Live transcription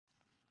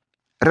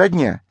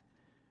Родня.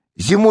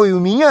 Зимой у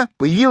меня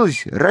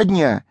появилась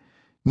родня.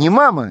 Не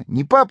мама,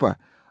 не папа,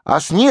 а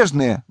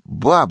снежная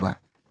баба.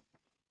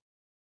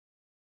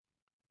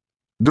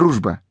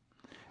 Дружба.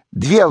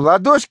 Две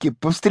ладошки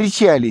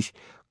повстречались,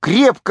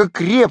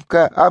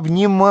 крепко-крепко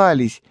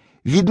обнимались.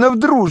 Видно, в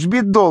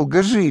дружбе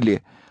долго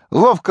жили.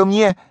 Ловко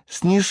мне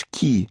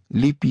снежки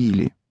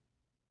лепили.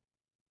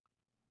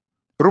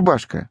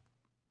 Рубашка.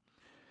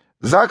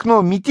 За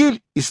окном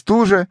метель и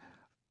стужа,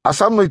 а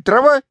со мной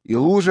трава и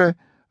лужа,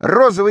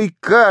 розовые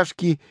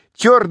кашки,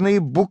 черные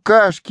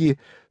букашки,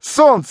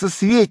 солнце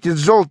светит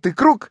желтый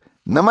круг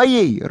на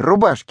моей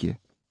рубашке.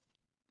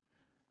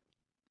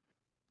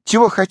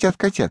 Чего хотят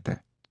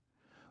котята?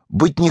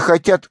 Быть не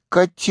хотят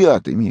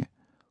котятами,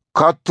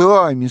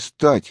 котами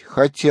стать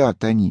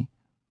хотят они.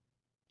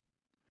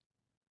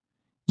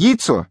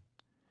 Яйцо.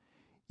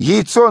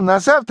 Яйцо на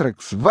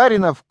завтрак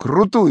сварено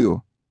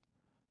вкрутую.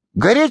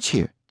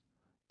 Горячее?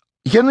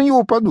 Я на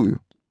него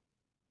подую.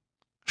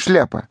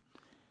 Шляпа.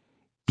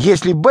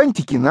 Если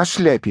бантики на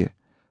шляпе,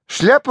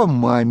 шляпа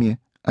маме,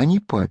 а не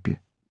папе.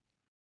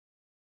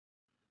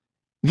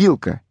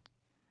 Вилка.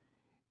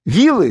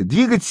 Вилы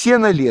двигать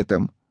сено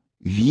летом.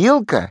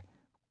 Вилка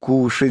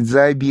кушать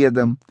за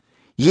обедом.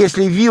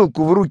 Если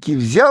вилку в руки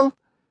взял,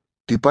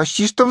 ты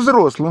почти что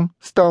взрослым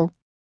стал.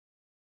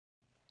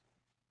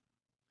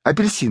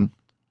 Апельсин.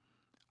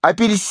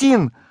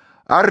 Апельсин,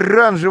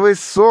 оранжевое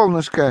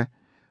солнышко.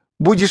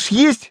 Будешь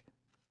есть?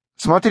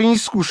 Смотри, не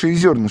скушай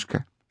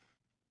зернышко.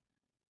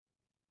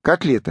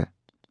 Котлета.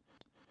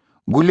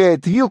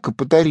 Гуляет вилка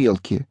по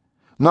тарелке,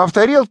 ну а в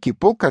тарелке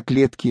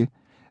полкотлетки.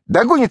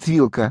 Догонит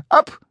вилка,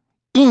 ап,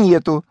 и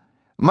нету.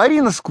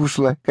 Марина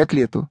скушала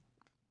котлету.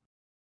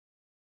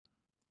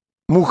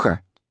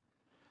 Муха.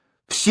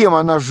 Всем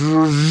она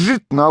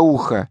жужжит на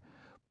ухо.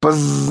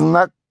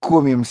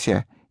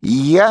 Познакомимся.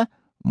 Я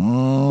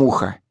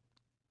муха.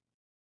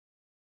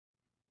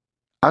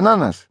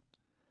 Ананас.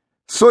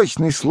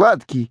 Сочный,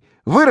 сладкий,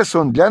 вырос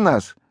он для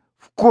нас.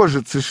 В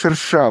кожице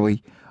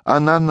шершавой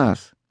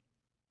ананас.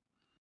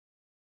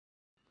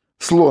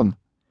 Слон.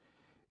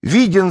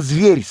 Виден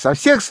зверь со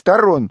всех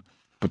сторон,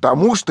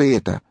 потому что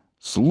это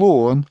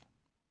слон.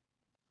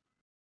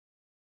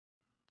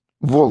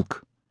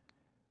 Волк.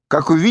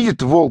 Как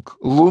увидит волк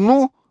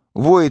луну,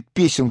 воет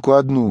песенку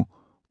одну.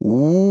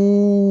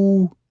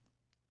 У-у-у.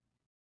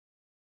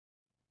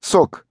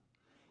 Сок.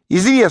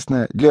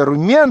 Известно для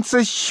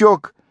румянца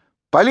щек,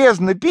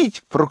 полезно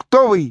пить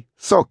фруктовый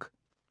сок.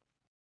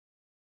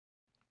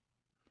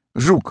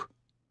 Жук.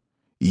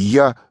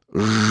 Я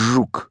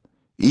жук,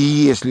 и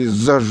если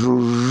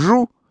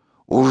зажужжу,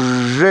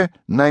 уже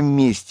на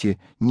месте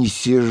не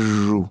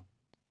сижу.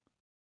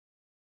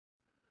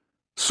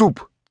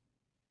 Суп.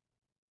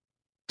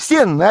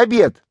 Все на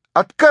обед,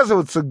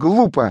 отказываться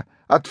глупо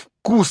от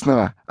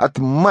вкусного, от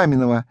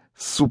маминого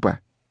супа.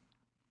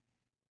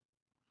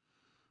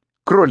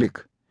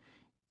 Кролик.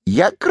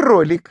 Я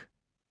кролик.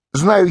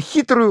 Знаю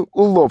хитрую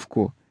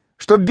уловку.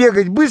 Чтоб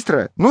бегать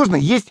быстро, нужно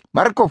есть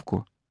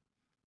морковку.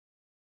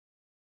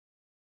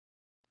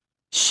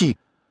 Щи.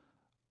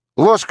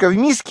 Ложка в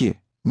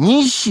миске?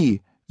 Не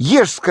ищи.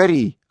 Ешь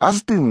скорей,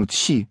 остынут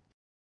щи.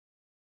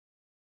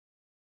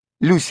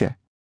 Люся.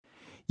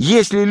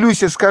 Если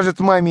Люся скажет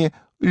маме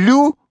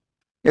 «Лю»,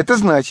 это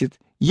значит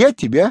 «я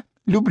тебя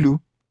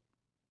люблю».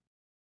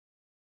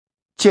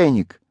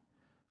 Чайник.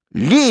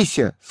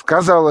 «Лейся», —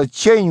 сказала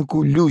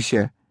чайнику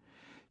Люся.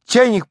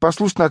 Чайник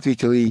послушно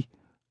ответил ей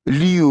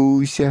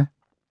 «Люся».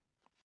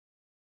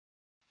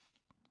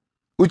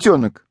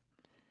 Утенок.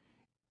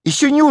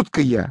 Еще не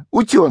утка я,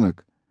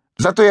 утенок,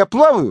 зато я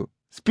плаваю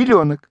с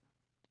пеленок.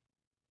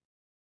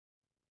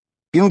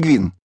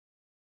 Пингвин.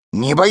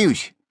 «Не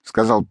боюсь», —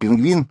 сказал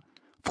пингвин,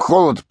 — «в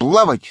холод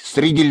плавать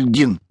среди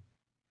льдин».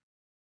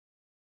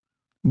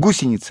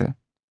 Гусеница.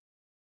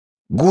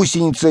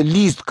 Гусеница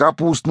лист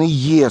капустный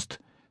ест,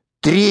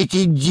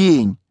 третий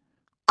день,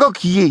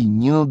 как ей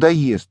не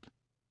надоест.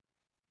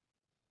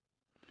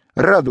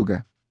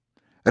 Радуга.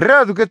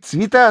 Радуга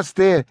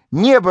цветастая,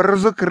 небо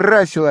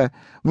разукрасила,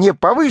 мне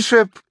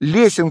повыше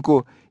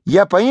лесенку,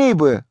 я по ней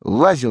бы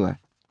лазила.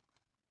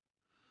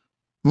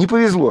 Не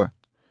повезло.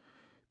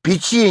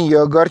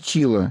 Печенье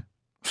огорчило.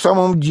 В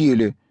самом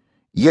деле,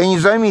 я не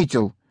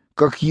заметил,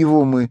 как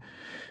его мы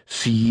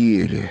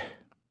съели.